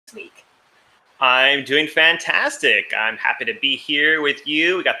week? I'm doing fantastic. I'm happy to be here with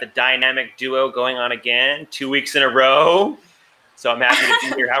you. We got the dynamic duo going on again, 2 weeks in a row. So I'm happy to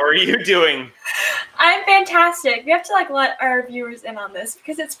be here. How are you doing? I'm fantastic. We have to let our viewers in on this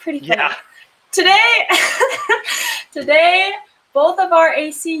because it's pretty funny. Yeah. Today, both of our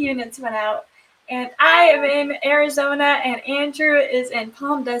AC units went out, and I am in Arizona, and Andrew is in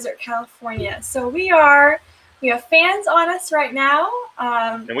Palm Desert, California. So we have fans on us right now.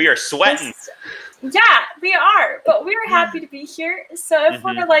 And we are sweating. Yeah, we are. But we are happy to be here. So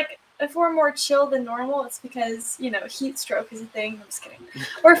if we're more chill than normal, it's because, heat stroke is a thing. I'm just kidding.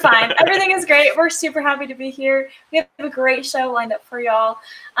 We're fine. Everything is great. We're super happy to be here. We have a great show lined up for y'all.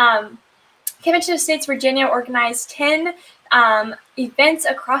 Convention of States Virginia organized 10 events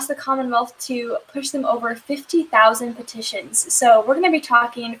across the Commonwealth to push them over 50,000 petitions. So we're going to be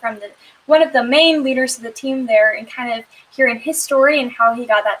talking from one of the main leaders of the team there and kind of hearing his story and how he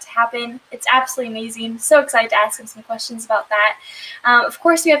got that to happen. It's absolutely amazing. So excited to ask him some questions about that. Of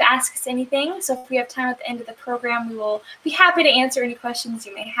course, we have Ask Us Anything. So if we have time at the end of the program, we will be happy to answer any questions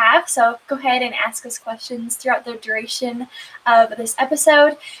you may have. So go ahead and ask us questions throughout the duration of this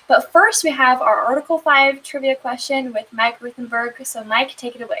episode. But first, we have our Article 5 trivia question with Mike Ruthenberg. So Mike,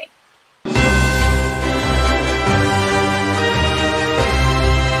 take it away.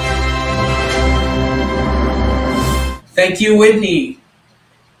 Thank you, Whitney.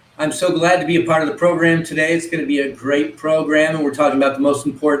 I'm so glad to be a part of the program today. It's going to be a great program, and we're talking about the most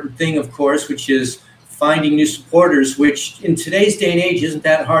important thing, of course, which is finding new supporters, which in today's day and age isn't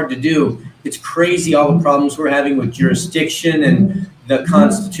that hard to do. It's crazy all the problems we're having with jurisdiction and the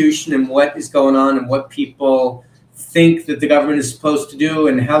Constitution and what is going on and what people think that the government is supposed to do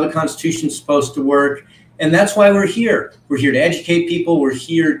and how the Constitution is supposed to work. And that's why we're here. We're here to educate people. We're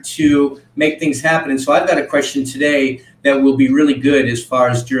here to make things happen. And so I've got a question today that will be really good as far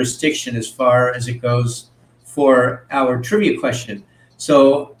as jurisdiction, as far as it goes for our trivia question.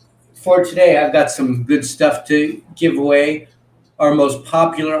 So for today, I've got some good stuff to give away. Our most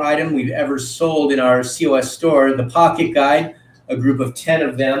popular item we've ever sold in our COS store, the Pocket Guide, a group of 10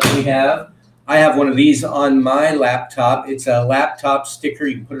 of them we have. I have one of these on my laptop. It's a laptop sticker.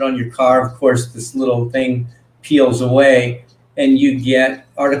 You can put it on your car. Of course, this little thing peels away, and you get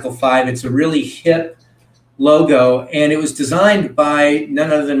Article 5. It's a really hip logo, and it was designed by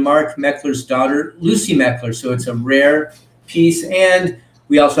none other than Mark Meckler's daughter, Lucy Meckler. So it's a rare piece, and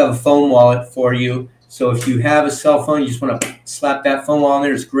we also have a phone wallet for you. So if you have a cell phone, you just want to slap that phone wallet on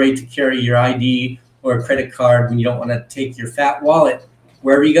there. It's great to carry your ID or a credit card when you don't want to take your fat wallet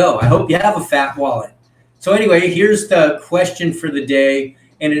wherever you go. I hope you have a fat wallet. So anyway, here's the question for the day,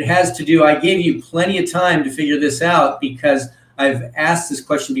 and it has to do, I gave you plenty of time to figure this out because I've asked this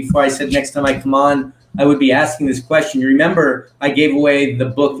question before. I said next time I come on, I would be asking this question. You remember I gave away the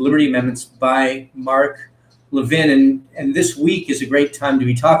book Liberty Amendments by Mark Levin, and this week is a great time to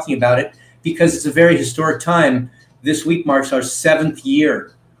be talking about it because it's a very historic time. This week marks our 7th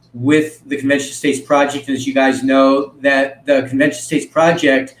year with the Convention of States Project. And as you guys know, that the Convention of States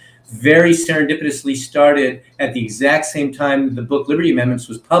Project very serendipitously started at the exact same time the book Liberty Amendments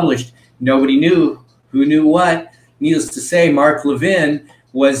was published. Nobody knew who knew what. Needless to say, Mark Levin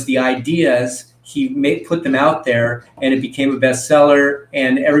was the ideas. He put them out there, and it became a bestseller,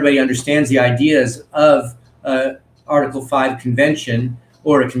 and everybody understands the ideas of Article 5 convention,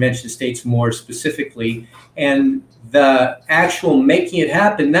 or a Convention of States more specifically. And the actual making it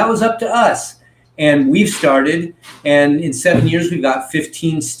happen, that was up to us. And we've started, and in 7 years, we've got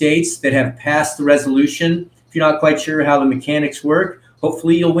 15 states that have passed the resolution. If you're not quite sure how the mechanics work,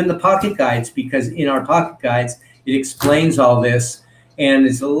 hopefully you'll win the Pocket Guides, because in our Pocket Guides, it explains all this. And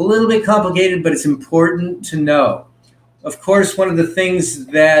it's a little bit complicated, but it's important to know. Of course, one of the things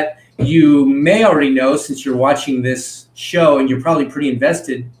that you may already know, since you're watching this show, and you're probably pretty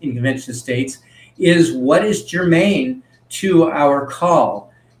invested in Convention of States, is what is germane to our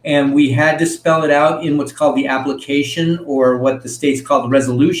call. And we had to spell it out in what's called the application, or what the states call the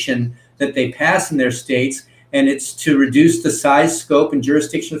resolution that they pass in their states. And it's to reduce the size, scope, and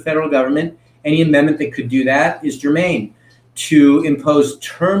jurisdiction of the federal government. Any amendment that could do that is germane. To impose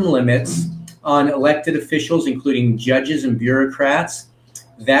term limits on elected officials, including judges and bureaucrats,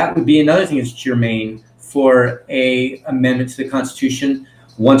 that would be another thing that's germane for an amendment to the Constitution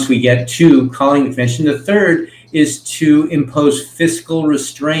once we get to calling the convention. The third is to impose fiscal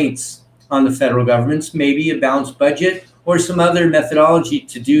restraints on the federal governments, maybe a balanced budget or some other methodology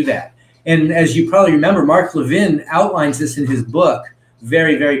to do that. And as you probably remember, Mark Levin outlines this in his book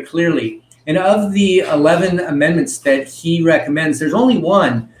very, very clearly. And of the 11 amendments that he recommends, there's only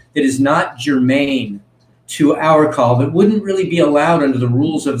one that is not germane to our call that wouldn't really be allowed under the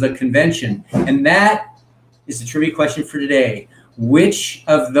rules of the convention. And that is the trivia question for today. Which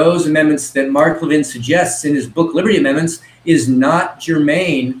of those amendments that Mark Levin suggests in his book, Liberty Amendments, is not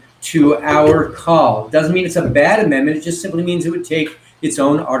germane to our call? Doesn't mean it's a bad amendment. It just simply means it would take its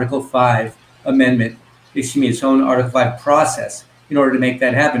own Article 5 amendment, its own Article 5 process in order to make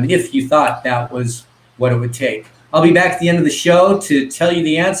that happen, if you thought that was what it would take. I'll be back at the end of the show to tell you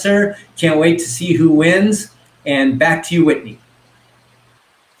the answer. Can't wait to see who wins. And back to you, Whitney.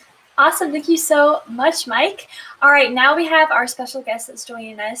 Awesome. Thank you so much, Mike. All right, now we have our special guest that's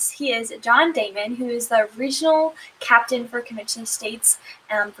joining us. He is John Damon, who is the regional captain for Convention of States,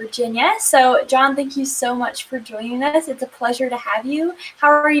 Virginia. So, John, thank you so much for joining us. It's a pleasure to have you. How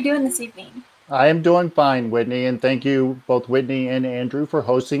are you doing this evening? I am doing fine, Whitney, and thank you, both Whitney and Andrew, for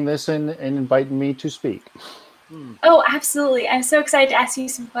hosting this and inviting me to speak. Oh, absolutely. I'm so excited to ask you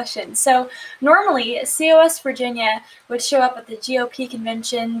some questions. So normally COS Virginia would show up at the GOP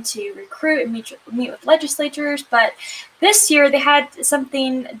convention to recruit and meet with legislatures, but this year they had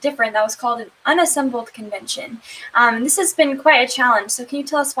something different that was called an unassembled convention. And this has been quite a challenge. So can you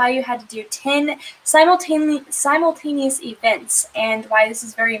tell us why you had to do 10 simultaneous events and why this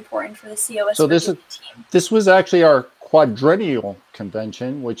is very important for the COS Virginia team? This was actually our quadrennial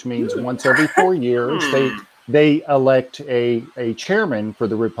convention, which means once every 4 years they elect a chairman for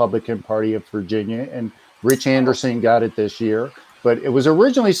the Republican Party of Virginia, and Rich Anderson got it this year. But it was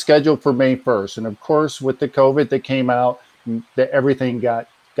originally scheduled for May 1st, and of course, with the COVID that came out, everything got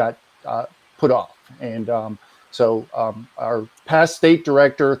put off. And so our past state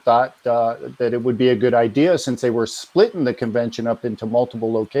director thought that it would be a good idea, since they were splitting the convention up into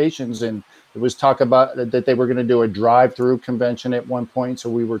multiple locations, and it was talk about that they were going to do a drive-through convention at one point. So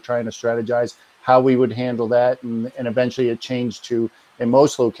we were trying to strategize how we would handle that, and eventually it changed to, in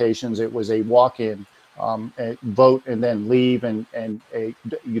most locations, it was a walk-in, vote and then leave, and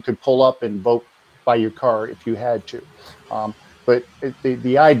you could pull up and vote by your car if you had to. But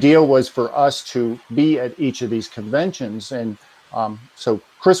the idea was for us to be at each of these conventions, and so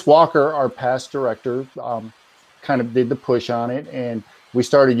Chris Walker, our past director, kind of did the push on it, and we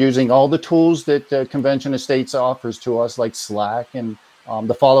started using all the tools that the Convention of States offers to us, like Slack and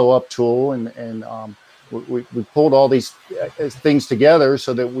the follow-up tool, and we pulled all these things together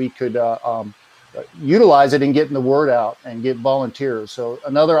so that we could utilize it in getting the word out and get volunteers. So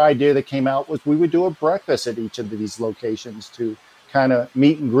another idea that came out was we would do a breakfast at each of these locations to kind of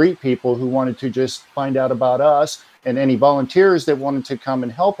meet and greet people who wanted to just find out about us, and any volunteers that wanted to come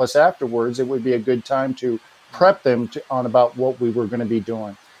and help us afterwards. It would be a good time to prep them on about what we were going to be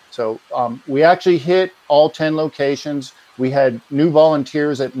doing. So we actually hit all 10 locations. We had new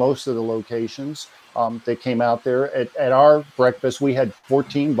volunteers at most of the locations that came out there. At our breakfast, we had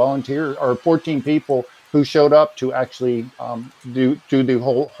 14 volunteers, or 14 people who showed up to actually do the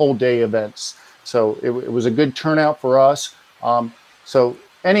whole day events. So it was a good turnout for us. So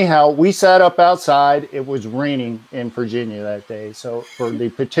anyhow, we sat up outside. It was raining in Virginia that day. So for the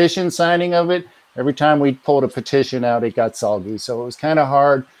petition signing of it, every time we pulled a petition out, it got soggy. So it was kind of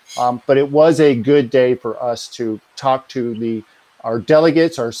hard. But it was a good day for us to talk to our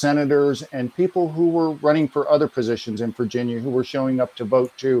delegates, our senators, and people who were running for other positions in Virginia who were showing up to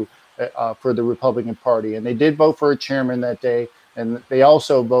vote too for the Republican Party. And they did vote for a chairman that day, and they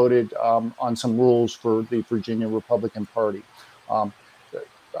also voted on some rules for the Virginia Republican Party.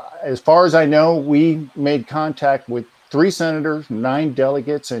 As far as I know, we made contact with 3 senators, 9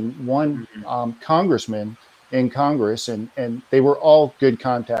 delegates, and 1 congressman in Congress, and they were all good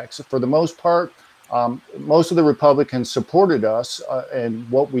contacts. For the most part, most of the Republicans supported us and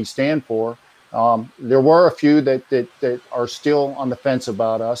what we stand for. There were a few that are still on the fence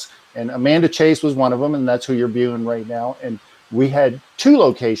about us, and Amanda Chase was one of them, and that's who you're viewing right now. And we had 2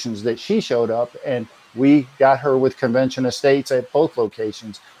 locations that she showed up, and we got her with Convention of States at both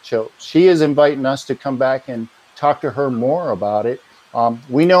locations. So she is inviting us to come back and talk to her more about it.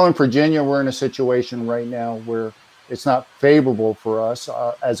 We know in Virginia we're in a situation right now where it's not favorable for us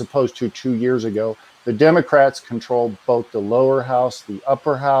as opposed to 2 years ago. The Democrats control both the lower house, the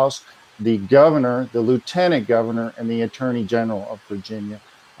upper house, the governor, the lieutenant governor, and the attorney general of Virginia.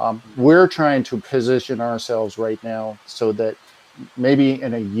 We're trying to position ourselves right now so that maybe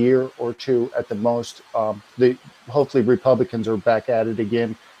in a year or 2 at the most, hopefully Republicans are back at it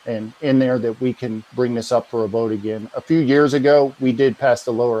again, and in there that we can bring this up for a vote again. A few years ago, we did pass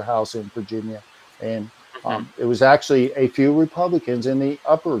the lower house in Virginia, and it was actually a few Republicans in the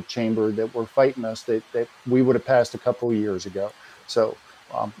upper chamber that were fighting us that we would have passed a couple of years ago. So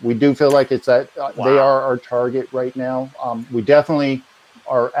we do feel like it's that they are our target right now. We definitely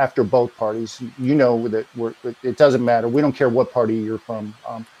are after both parties. You know that it doesn't matter. We don't care what party you're from.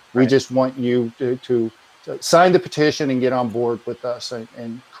 We just want you to sign the petition and get on board with us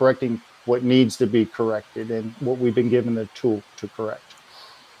and correcting what needs to be corrected and what we've been given the tool to correct.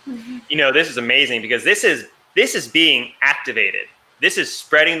 You know, this is amazing because this is being activated. This is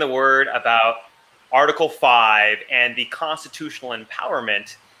spreading the word about Article 5 and the constitutional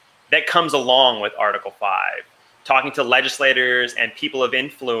empowerment that comes along with Article 5. Talking to legislators and people of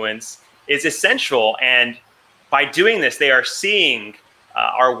influence is essential. And by doing this, they are seeing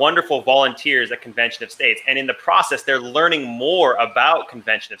our wonderful volunteers at Convention of States. And in the process, they're learning more about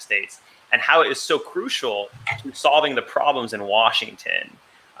Convention of States and how it is so crucial to solving the problems in Washington.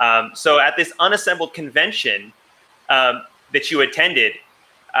 So at this unassembled convention that you attended,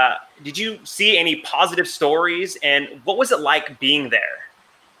 did you see any positive stories? And what was it like being there?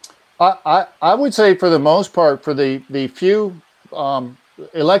 I would say for the most part, for the few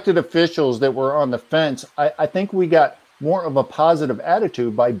elected officials that were on the fence, I think we got more of a positive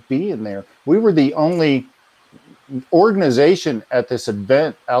attitude by being there. We were the only organization at this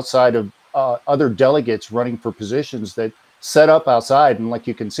event outside of other delegates running for positions that set up outside. And like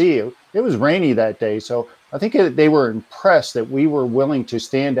you can see, it was rainy that day. So I think they were impressed that we were willing to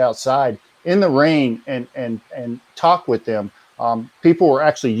stand outside in the rain and talk with them. People were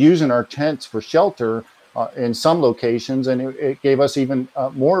actually using our tents for shelter in some locations, and it gave us even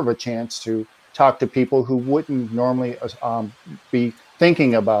more of a chance to talk to people who wouldn't normally be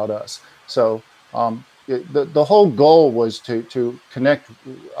thinking about us. So the whole goal was to connect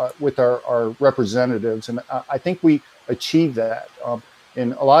with our representatives, and I think we achieved that.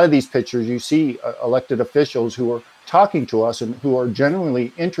 In a lot of these pictures, you see elected officials who are talking to us and who are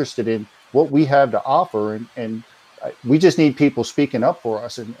genuinely interested in what we have to offer, and we just need people speaking up for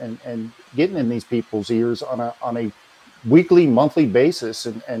us and getting in these people's ears on a weekly, monthly basis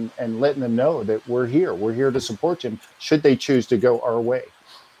and letting them know that we're here to support them should they choose to go our way.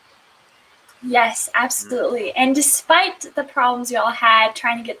 Yes, absolutely. And despite the problems y'all had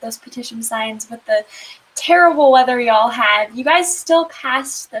trying to get those petition signs with the terrible weather y'all had, you guys still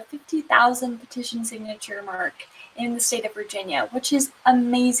passed the 50,000 petition signature mark in the state of Virginia, which is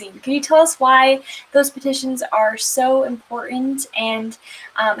amazing. Can you tell us why those petitions are so important and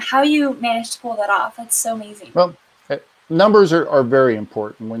how you managed to pull that off? That's so amazing. Well, numbers are very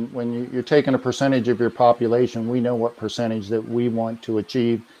important. When you're taking a percentage of your population, we know what percentage that we want to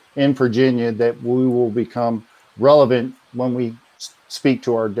achieve in Virginia, that we will become relevant when we speak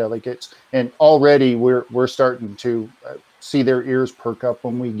to our delegates. And already we're starting to see their ears perk up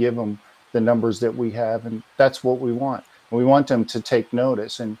when we give them the numbers that we have, and that's what we want. We want them to take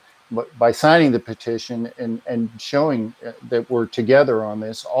notice, and by signing the petition and showing that we're together on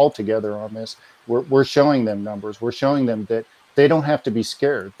this, all together on this, we're showing them numbers. We're showing them that they don't have to be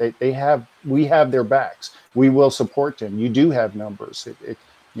scared. We have their backs. We will support them. You do have numbers,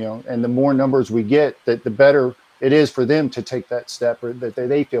 and the more numbers we get, the better it is for them to take that step, or that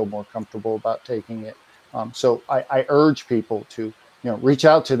they feel more comfortable about taking it. So I urge people to reach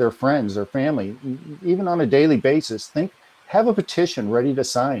out to their friends, their family, even on a daily basis. Have a petition ready to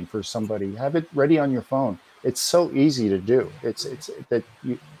sign for somebody. Have it ready on your phone. It's so easy to do. It's that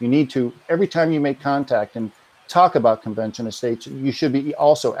you need to, every time you make contact and talk about Convention of States, you should be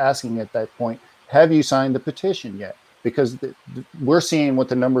also asking at that point, have you signed the petition yet? Because we're seeing what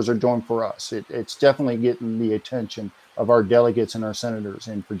the numbers are doing for us. It's definitely getting the attention of our delegates and our senators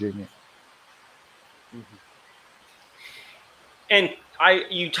in Virginia. Mm-hmm. And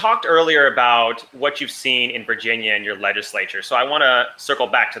you talked earlier about what you've seen in Virginia and your legislature. So I want to circle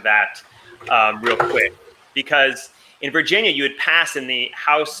back to that real quick, because in Virginia, you had passed in the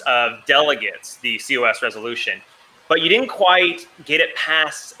House of Delegates the COS resolution, but you didn't quite get it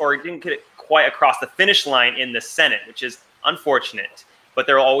passed, or didn't get it quite across the finish line in the Senate, which is unfortunate, but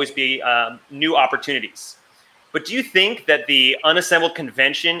there will always be new opportunities. But do you think that the unassembled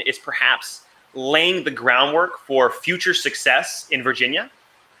convention is perhaps laying the groundwork for future success in Virginia?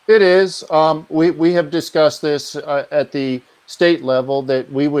 It is. We have discussed this at the state level, that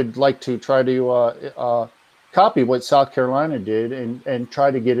we would like to try to copy what South Carolina did and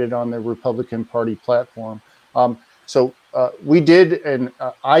try to get it on the Republican Party platform. So we did, and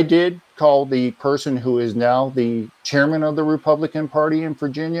I did call the person who is now the chairman of the Republican Party in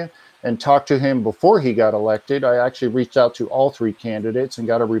Virginia and talked to him before he got elected. I actually reached out to all three candidates and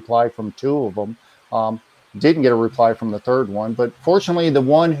got a reply from two of them. Didn't get a reply from the third one, but fortunately the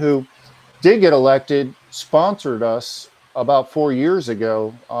one who did get elected sponsored us about 4 years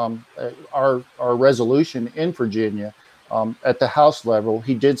ago, our resolution in Virginia at the House level.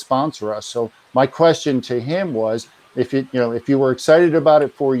 He did sponsor us. So my question to him was, if if you were excited about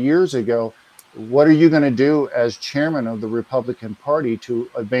it 4 years ago, what are you going to do as chairman of the Republican Party to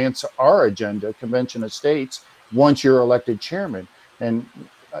advance our agenda, Convention of States, once you're elected chairman? And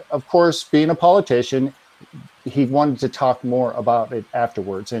of course, being a politician, he wanted to talk more about it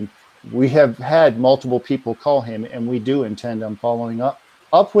afterwards. And we have had multiple people call him, and we do intend on following up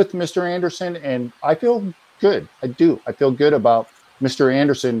with Mr. Anderson. And I feel good. I do. I feel good about Mr.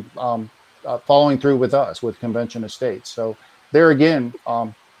 Anderson following through with us with Convention of States. So there again,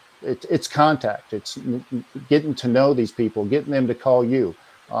 it's contact. It's getting to know these people, getting them to call you.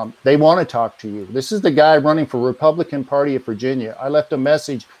 They want to talk to you. This is the guy running for Republican Party of Virginia. I left a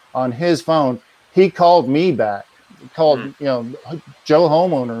message on his phone. He called me back. He called Joe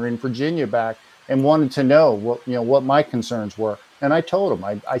homeowner in Virginia back and wanted to know what my concerns were. And I told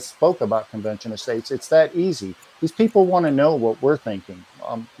him I spoke about Convention of States. It's that easy. These people want to know what we're thinking.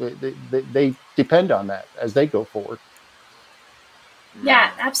 They depend on that as they go forward.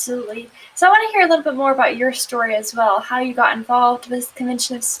 Yeah, absolutely. So I want to hear a little bit more about your story as well, how you got involved with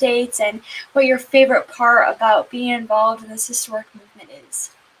Convention of States and what your favorite part about being involved in this historic movement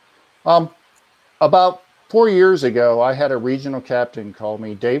is. About 4 years ago, I had a regional captain call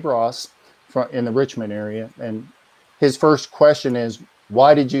me, Dave Ross, in the Richmond area. And his first question is,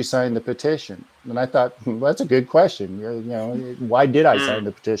 why did you sign the petition? And I thought, well, that's a good question. Why did I sign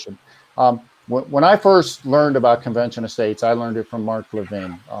the petition? When I first learned about Convention of States, I learned it from Mark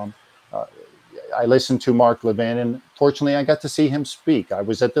Levin. I listened to Mark Levin, and fortunately, I got to see him speak. I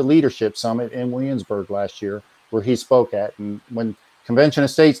was at the Leadership Summit in Williamsburg last year, where he spoke at. And when Convention of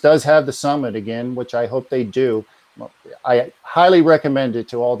States does have the summit again, which I hope they do, I highly recommend it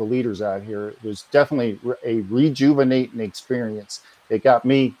to all the leaders out here. It was definitely a rejuvenating experience. It got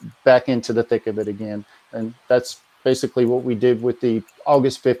me back into the thick of it again. And that's basically what we did with the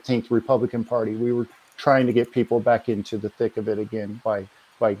August 15th Republican Party. We were trying to get people back into the thick of it again by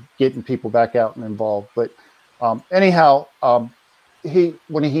getting people back out and involved. But anyhow,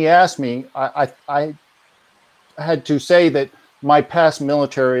 when he asked me, I had to say that my past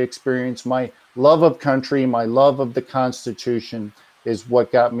military experience, my love of country, my love of the Constitution is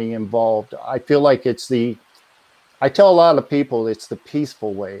what got me involved. I feel like I tell a lot of people it's the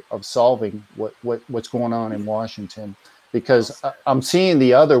peaceful way of solving what's going on in Washington, because I'm seeing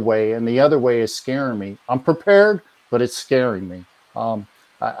the other way, and the other way is scaring me. I'm prepared, but it's scaring me.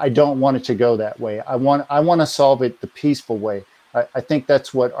 I don't want it to go that way. I want to solve it the peaceful way. I think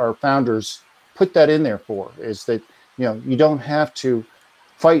that's what our founders put that in there for, is that you don't have to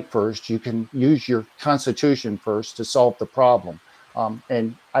fight first. You can use your Constitution first to solve the problem.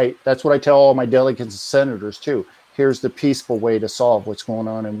 And that's what I tell all my delegates and senators too. Here's the peaceful way to solve what's going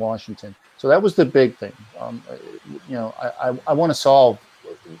on in Washington. So that was the big thing. I want to solve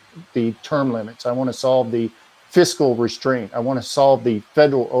the term limits. I want to solve the fiscal restraint. I want to solve the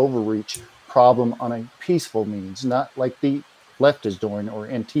federal overreach problem on a peaceful means, not like the left is doing, or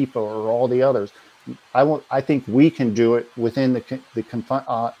Antifa, or all the others. I think we can do it within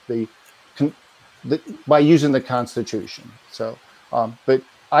by using the Constitution. So, but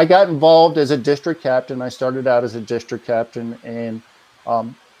I got involved as a district captain. I started out as a district captain, and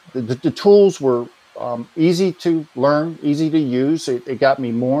the tools were easy to learn, easy to use. It got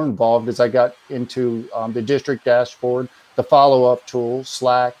me more involved as I got into the district dashboard, the follow-up tools,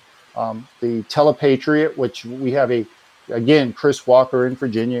 Slack, the Telepatriot, which we have again, Chris Walker in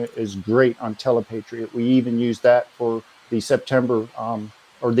Virginia is great on Telepatriot. We even use that for the September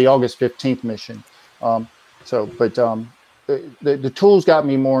or the August 15th mission. The tools got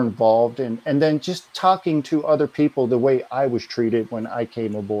me more involved, and then just talking to other people the way I was treated when I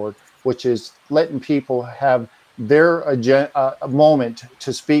came aboard, which is letting people have their a moment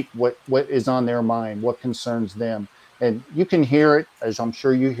to speak what is on their mind, what concerns them. And you can hear it, as I'm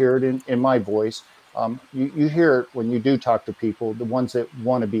sure you hear it in my voice. You hear it when you do talk to people, the ones that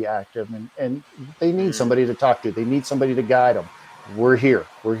want to be active, and they need somebody to talk to. They need somebody to guide them. We're here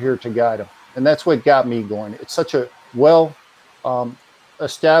to guide them. And that's what got me going. It's such a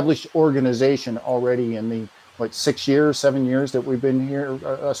established organization already in the 7 years that we've been here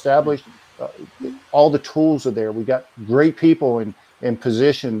established. All the tools are there. We got great people in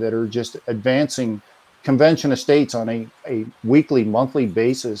position that are just advancing Convention of States on a weekly, monthly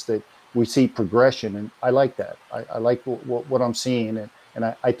basis, that we see progression. And I like that. I like what I'm seeing.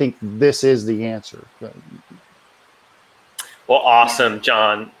 And I think this is the answer. Well, awesome,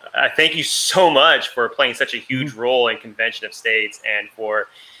 John. Thank you so much for playing such a huge role in Convention of States and for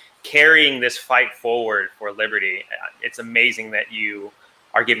carrying this fight forward for liberty. It's amazing that you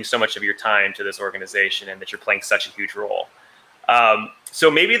are giving so much of your time to this organization and that you're playing such a huge role. So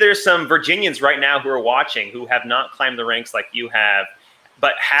maybe there's some Virginians right now who are watching who have not climbed the ranks like you have,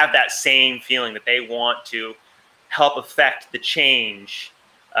 but have that same feeling that they want to help affect the change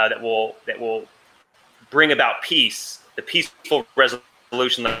that will bring about peace, the peaceful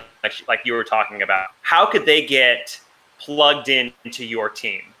resolution like you were talking about. How could they get plugged into your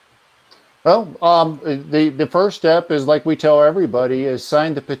team? Well, the first step is, like we tell everybody, is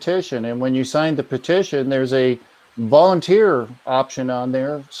sign the petition. And when you sign the petition, there's a volunteer option on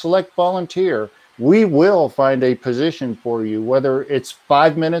there. Select volunteer. We will find a position for you, whether it's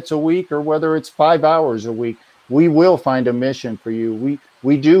 5 minutes a week or whether it's 5 hours a week. We will find a mission for you.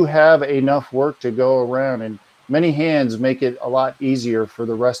 We do have enough work to go around, and many hands make it a lot easier for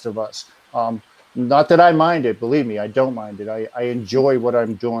the rest of us. Not that I mind it, believe me, I don't mind it. I enjoy what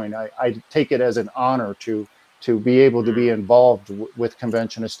I'm doing. I take it as an honor to be able to be involved with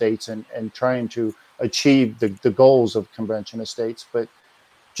Convention Estates and trying to achieve the goals of Convention Estates. But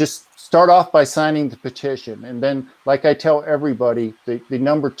just start off by signing the petition. And then, like I tell everybody, the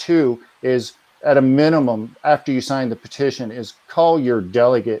number 2 is, at a minimum, after you sign the petition, is call your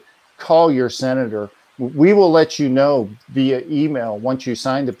delegate, call your senator. We will let you know via email once you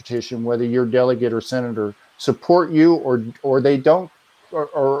sign the petition whether your delegate or senator support you or they don't,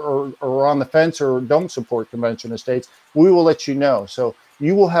 or on the fence or don't support Convention Estates. We will let you know. So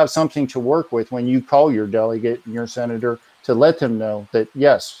you will have something to work with when you call your delegate and your senator to let them know that,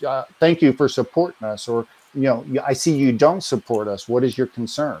 yes, thank you for supporting us, or, you know, I see you don't support us. What is your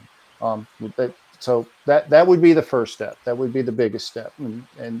concern? So that would be the first step. That would be the biggest step.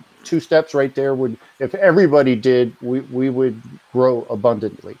 And 2 steps right there would, if everybody did, we would grow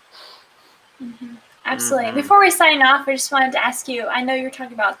abundantly. Mm-hmm. Absolutely. Before we sign off, I just wanted to ask you, I know you're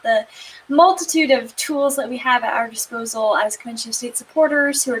talking about the multitude of tools that we have at our disposal as Convention of State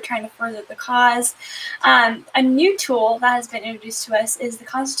supporters who are trying to further the cause. A new tool that has been introduced to us is the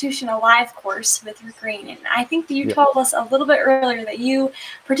Constitution Alive course with Rick Green. And I think that you told us a little bit earlier that you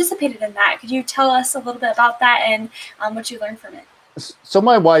participated in that. Could you tell us a little bit about that and what you learned from it? So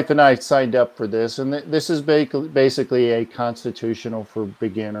my wife and I signed up for this, and this is basically a constitutional for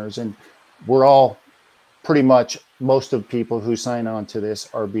beginners. And we're all pretty much, most of people who sign on to this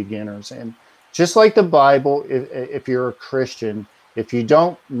are beginners. And just like the Bible, if you're a Christian, if you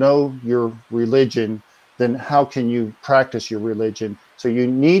don't know your religion, then how can you practice your religion? So you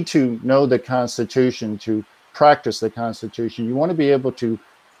need to know the Constitution to practice the Constitution. You want to be able to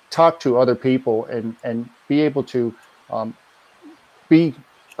talk to other people and be able to be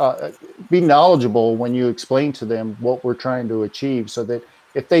knowledgeable when you explain to them what we're trying to achieve, so that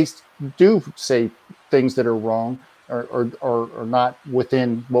if they do say things that are wrong or not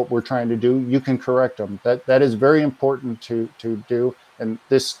within what we're trying to do, you can correct them. That is very important to do. And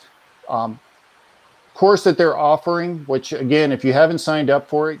this course that they're offering, which again, if you haven't signed up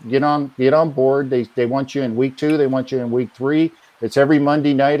for it, get on board. They want you in week 2. They want you in week 3. It's every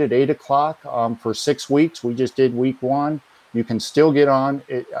Monday night at 8 o'clock for 6 weeks. We just did week 1. You can still get on.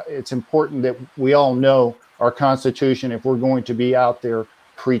 It's important that we all know our Constitution if we're going to be out there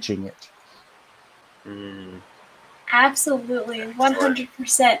preaching it. Absolutely,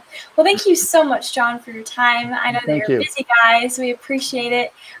 100%. Well, thank you so much, John, for your time. I know that you're a busy guy, so we appreciate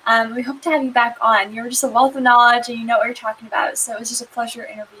it. We hope to have you back on. You're just a wealth of knowledge, and you know what you're talking about. So it was just a pleasure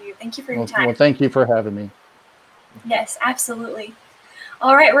to interview you. Thank you for your time. Well, thank you for having me. Yes, absolutely.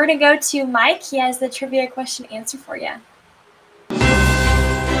 All right, we're going to go to Mike. He has the trivia question answer for you.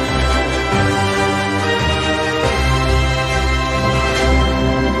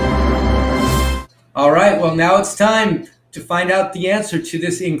 All right, well, now it's time to find out the answer to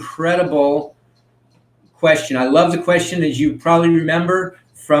this incredible question. I love the question. As you probably remember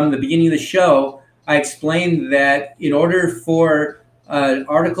from the beginning of the show, I explained that in order for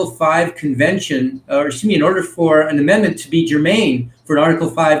Article 5 convention, in order for an amendment to be germane for an Article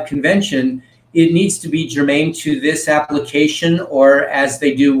 5 convention, it needs to be germane to this application, or as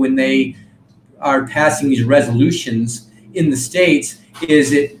they do when they are passing these resolutions in the states,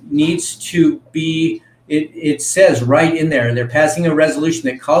 is it needs to be, it says right in there, they're passing a resolution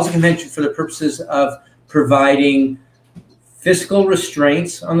that calls a convention for the purposes of providing fiscal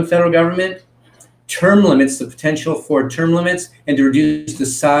restraints on the federal government, term limits, the potential for term limits, and to reduce the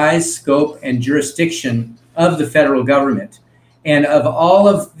size, scope, and jurisdiction of the federal government. And of all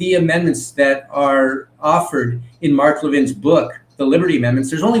of the amendments that are offered in Mark Levin's book, the Liberty Amendments,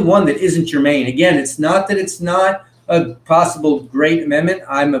 there's only one that isn't germane. Again, it's not that it's not a possible great amendment.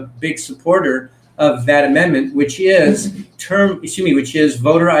 I'm a big supporter of that amendment, which is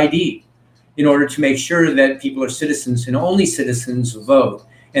voter ID, in order to make sure that people are citizens and only citizens vote.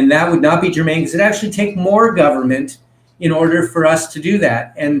 And that would not be germane, because it actually take more government in order for us to do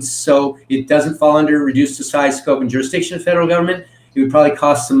that. And so it doesn't fall under reduced to size, scope, and jurisdiction of federal government. It would probably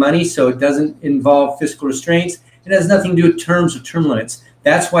cost some money, so it doesn't involve fiscal restraints. It has nothing to do with terms or term limits.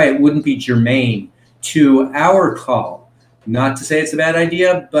 That's why it wouldn't be germane to our call. Not to say it's a bad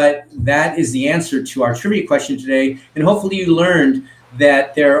idea, but that is the answer to our trivia question today. And hopefully you learned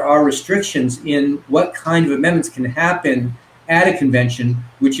that there are restrictions in what kind of amendments can happen at a convention,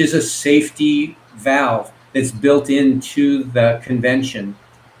 which is a safety valve that's built into the convention.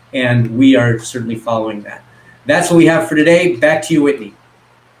 And we are certainly following that. That's what we have for today. Back to you, Whitney.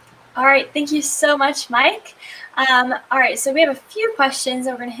 All right. Thank you so much, Mike. All right. So we have a few questions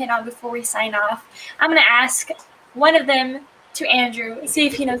that we're going to hit on before we sign off. I'm going to ask one of them to Andrew, see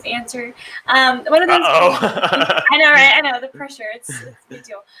if he knows the answer. One of them. I know, right? I know the pressure. It's a big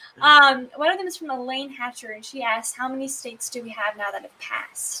deal. One of them is from Elaine Hatcher, and she asked, "How many states do we have now that have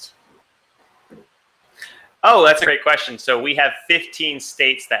passed?" Oh, that's a great question. So we have 15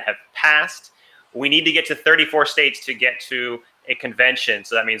 states that have passed. We need to get to 34 states to get to a convention.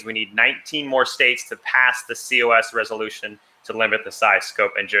 So that means we need 19 more states to pass the COS resolution to limit the size,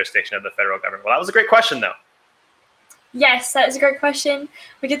 scope, and jurisdiction of the federal government. Well, that was a great question, though. Yes, that is a great question.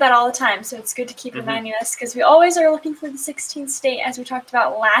 We get that all the time, so it's good to keep reminding us, because we always are looking for the 16th state, as we talked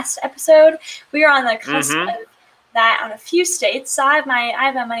about last episode. We are on the cusp of that on a few states, so I have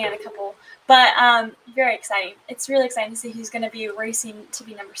my money on a couple. But very exciting. It's really exciting to see who's going to be racing to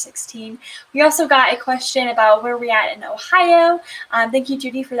be number 16. We also got a question about where we're at in Ohio. Thank you,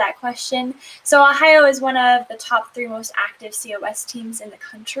 Judy, for that question. So Ohio is one of the top 3 most active COS teams in the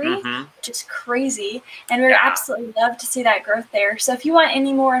country, which is crazy. And we'd absolutely love to see that growth there. So if you want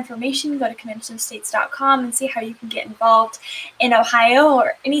any more information, go to conventionofstates.com and see how you can get involved in Ohio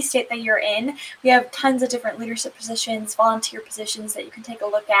or any state that you're in. We have tons of different leadership positions, volunteer positions that you can take a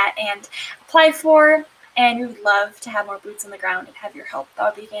look at and apply for, and we would love to have more boots on the ground and have your help. That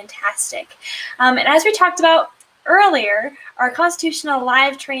would be fantastic. And as we talked about earlier, our constitutional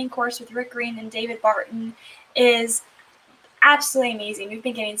live training course with Rick Green and David Barton is absolutely amazing. We've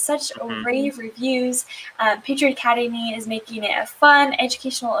been getting such rave reviews. Patriot Academy is making it a fun,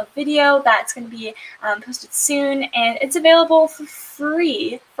 educational video that's going to be posted soon, and it's available for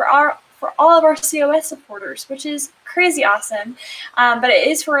free for all of our COS supporters, which is crazy awesome. But it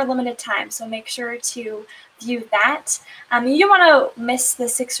is for a limited time, so make sure to view that. You don't want to miss the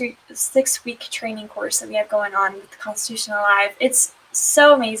six-week training course that we have going on with the Constitutional Live. It's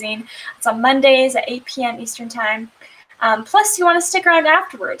so amazing. It's on Mondays at 8 p.m. Eastern Time. Plus, you want to stick around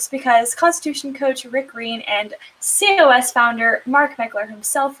afterwards, because Constitution coach Rick Green and COS founder Mark Meckler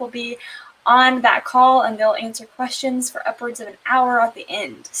himself will be on that call, and they'll answer questions for upwards of an hour at the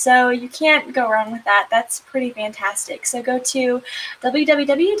end. So you can't go wrong with that. That's pretty fantastic. So go to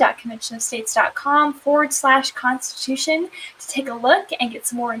www.conventionofstates.com/constitution to take a look and get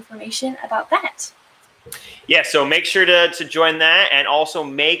some more information about that. Yeah, so make sure to join that, and also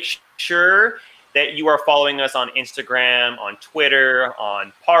make sure that you are following us on Instagram, on Twitter,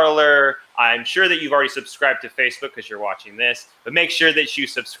 on Parler. I'm sure that you've already subscribed to Facebook because you're watching this, but make sure that you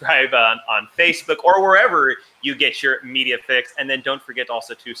subscribe on Facebook or wherever you get your media fix. And then don't forget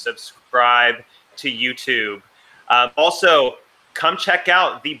also to subscribe to YouTube. Also, come check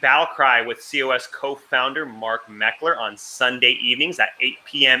out The Battle Cry with COS co-founder Mark Meckler on Sunday evenings at 8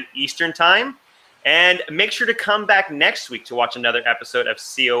 p.m. Eastern Time. And make sure to come back next week to watch another episode of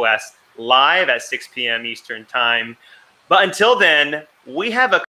COS Live at 6 p.m. Eastern Time. But until then, we have a